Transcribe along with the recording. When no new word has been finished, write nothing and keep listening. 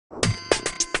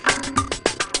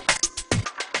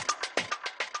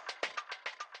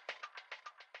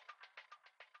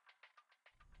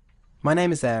My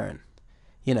name is Aaron.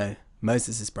 You know,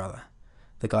 Moses' brother.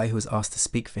 The guy who was asked to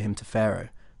speak for him to Pharaoh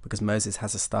because Moses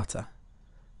has a stutter.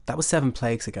 That was 7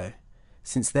 plagues ago.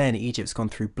 Since then, Egypt's gone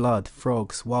through blood,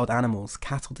 frogs, wild animals,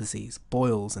 cattle disease,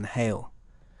 boils and hail.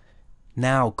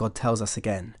 Now God tells us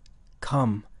again,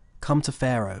 come to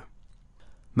Pharaoh.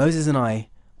 Moses and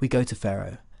we go to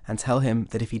Pharaoh and tell him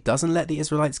that if he doesn't let the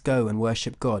Israelites go and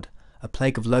worship God, a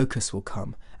plague of locusts will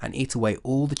come and eat away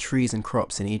all the trees and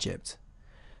crops in Egypt.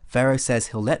 Pharaoh says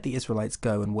he'll let the Israelites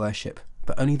go and worship,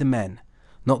 but only the men,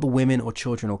 not the women or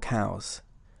children or cows.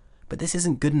 But this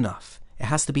isn't good enough. It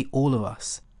has to be all of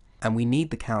us, and we need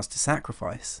the cows to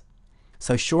sacrifice.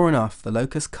 So sure enough, the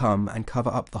locusts come and cover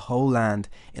up the whole land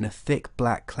in a thick,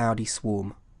 black, cloudy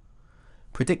swarm.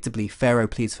 Predictably, Pharaoh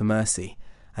pleads for mercy,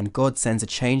 and God sends a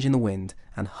change in the wind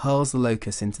and hurls the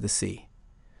locusts into the sea.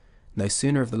 No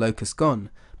sooner have the locusts gone,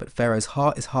 but Pharaoh's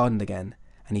heart is hardened again,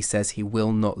 and he says he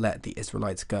will not let the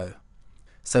Israelites go.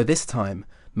 So this time,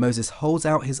 Moses holds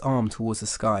out his arm towards the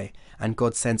sky, and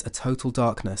God sends a total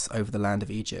darkness over the land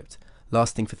of Egypt,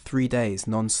 lasting for 3 days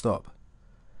non-stop.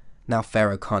 Now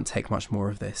Pharaoh can't take much more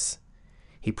of this.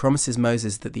 He promises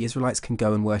Moses that the Israelites can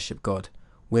go and worship God,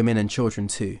 women and children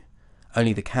too.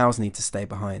 Only the cows need to stay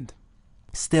behind.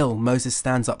 Still, Moses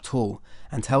stands up tall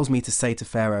and tells me to say to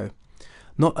Pharaoh,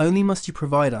 "Not only must you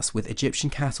provide us with Egyptian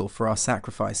cattle for our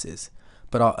sacrifices,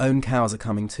 but our own cows are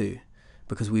coming too,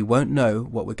 because we won't know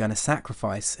what we're going to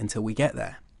sacrifice until we get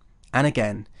there." And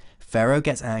again, Pharaoh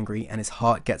gets angry and his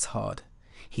heart gets hard.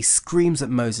 He screams at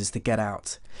Moses to get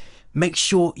out. "Make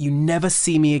sure you never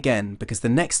see me again, because the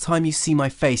next time you see my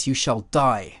face you shall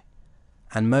die."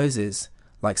 And Moses,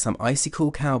 like some icy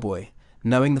cool cowboy,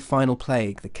 knowing the final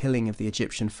plague, the killing of the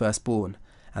Egyptian firstborn,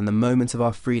 and the moment of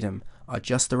our freedom are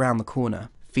just around the corner,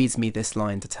 feeds me this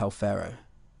line to tell Pharaoh,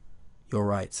 "You're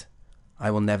right, I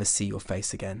will never see your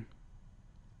face again."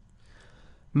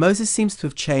 Moses seems to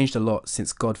have changed a lot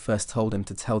since God first told him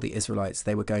to tell the Israelites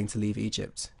they were going to leave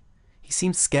Egypt. He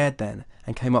seemed scared then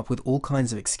and came up with all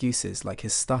kinds of excuses like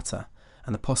his stutter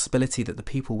and the possibility that the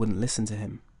people wouldn't listen to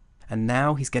him. And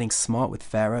now he's getting smart with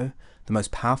Pharaoh, the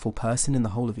most powerful person in the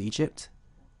whole of Egypt.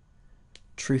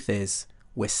 Truth is,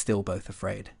 we're still both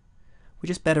afraid. We're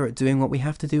just better at doing what we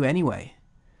have to do anyway.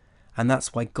 And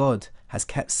that's why God has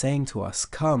kept saying to us,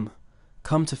 come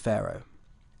to Pharaoh.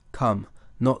 Come,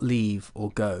 not leave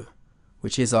or go,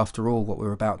 which is after all what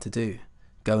we're about to do,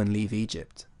 go and leave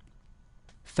Egypt.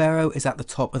 Pharaoh is at the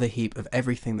top of the heap of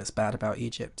everything that's bad about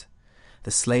Egypt.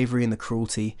 The slavery and the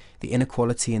cruelty, the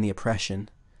inequality and the oppression.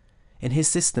 In his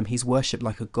system, he's worshipped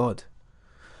like a god.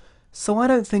 So I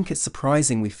don't think it's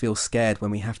surprising we feel scared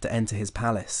when we have to enter his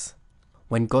palace.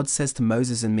 When God says to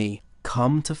Moses and me,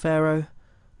 come to Pharaoh,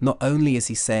 not only is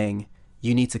he saying,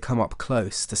 you need to come up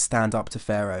close to stand up to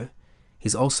Pharaoh,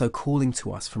 he's also calling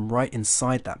to us from right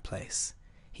inside that place.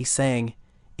 He's saying,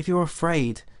 if you're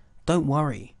afraid, don't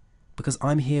worry, because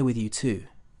I'm here with you too.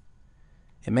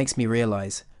 It makes me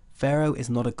realize Pharaoh is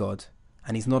not a god,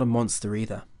 and he's not a monster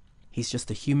either. He's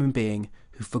just a human being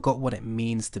who forgot what it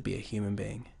means to be a human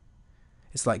being.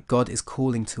 It's like God is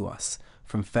calling to us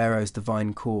from Pharaoh's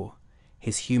divine core,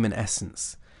 his human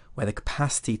essence, where the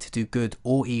capacity to do good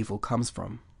or evil comes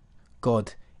from.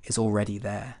 God is already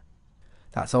there.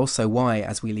 That's also why,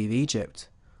 as we leave Egypt,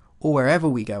 or wherever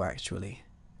we go actually,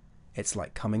 it's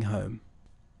like coming home.